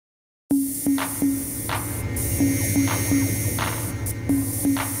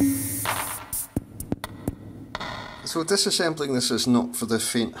So disassembling this is not for the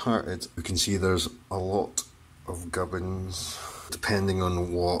faint-hearted. You can see there's a lot of gubbins. Depending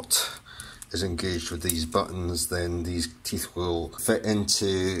on what is engaged with these buttons, then these teeth will fit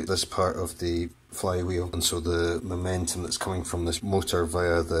into this part of the flywheel, and so the momentum that's coming from this motor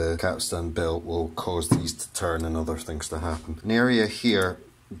via the capstan belt will cause these to turn and other things to happen. An area here,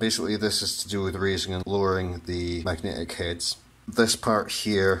 basically this is to do with raising and lowering the magnetic heads. This part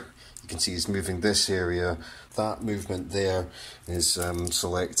here, you can see is moving this area. That movement there is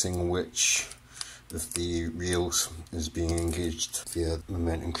selecting which of the reels is being engaged via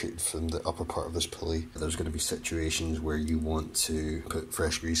momentum created from the upper part of this pulley. There's going to be situations where you want to put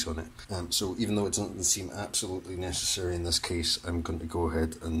fresh grease on it. So even though it doesn't seem absolutely necessary in this case, I'm going to go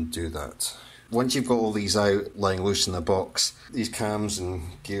ahead and do that. Once you've got all these out lying loose in the box, these cams and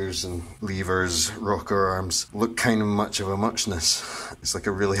gears and levers, rocker arms look kind of much of a muchness. It's like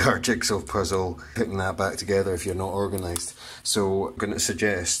a really hard jigsaw puzzle putting that back together if you're not organised. So I'm going to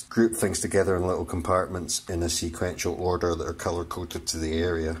suggest group things together in little compartments in a sequential order that are colour coded to the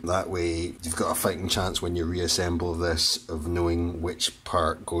area. That way you've got a fighting chance when you reassemble this of knowing which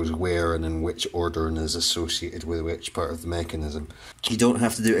part goes where and in which order and is associated with which part of the mechanism. You don't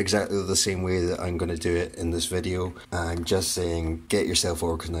have to do it exactly the same way that I'm going to do it in this video. I'm just saying get yourself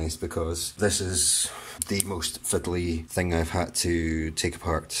organised, because this is the most fiddly thing I've had to take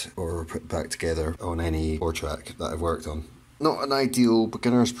apart or put back together on any 4-track that I've worked on. Not an ideal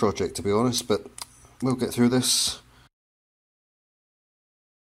beginner's project, to be honest, but we'll get through this.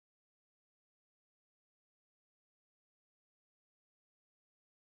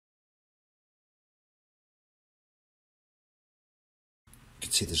 You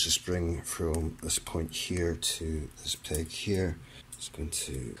can see there's a spring from this point here to this peg here. Just going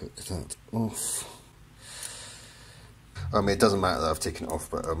to hook that off. I mean, it doesn't matter that I've taken it off,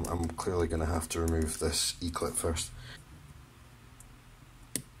 but I'm clearly going to have to remove this E-clip first.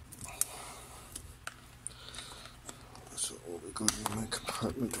 So we're going to my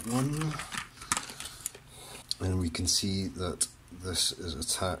compartment 1, and we can see that this is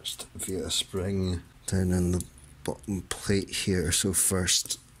attached via a spring down in the bottom plate here. So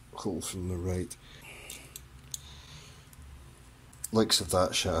first, hole from the right. Likes of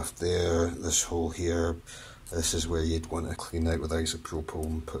that shaft there, this hole here, this is where you'd want to clean out with isopropyl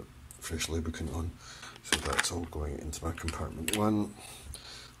and put fresh lubricant on. So that's all going into my compartment 1.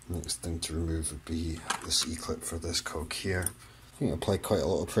 Next thing to remove would be this E-clip for this cog here. I think I apply quite a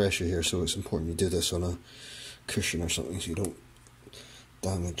lot of pressure here, so it's important you do this on a cushion or something so you don't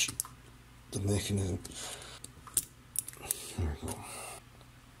damage the mechanism. There we go.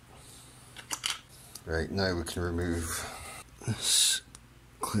 Right, now we can remove this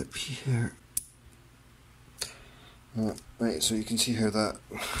clip here. Right, so you can see how that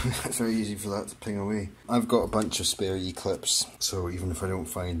it's very easy for that to ping away. I've got a bunch of spare E-clips, so even if I don't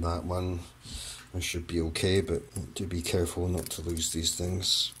find that one, I should be okay, but do be careful not to lose these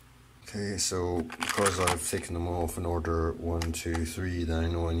things. Okay, so because I've taken them off in order 1, 2, 3, then I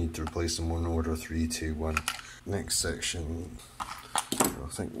know I need to replace them in order 3, 2, 1. Next section, I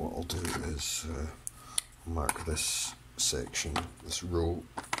think what I'll do is mark this section, this row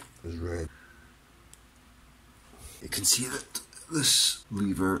is red. You can see that this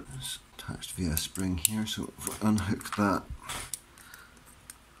lever is attached via a spring here, so if I unhook that,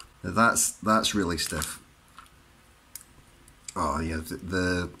 now that's really stiff. Oh yeah,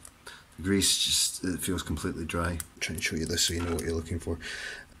 the grease just, it feels completely dry. I'm trying to show you this so you know what you're looking for.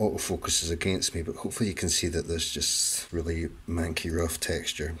 Autofocus is against me, but hopefully you can see that there's just really manky rough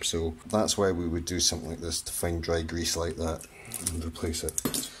texture. So that's why we would do something like this, to find dry grease like that and replace it.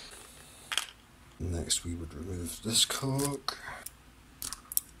 Next we would remove this cog.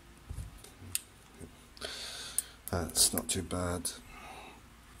 That's not too bad.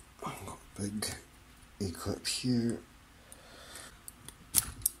 I've got a big E-clip here.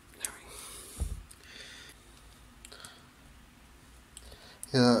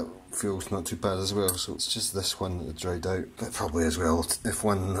 Yeah, that feels not too bad as well, so it's just this one that dried out. But probably as well, if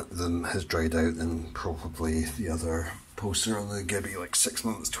one of them has dried out, then probably the other posts are only going to be like 6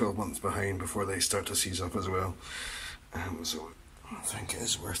 months, 12 months behind before they start to seize up as well. So I think it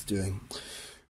is worth doing.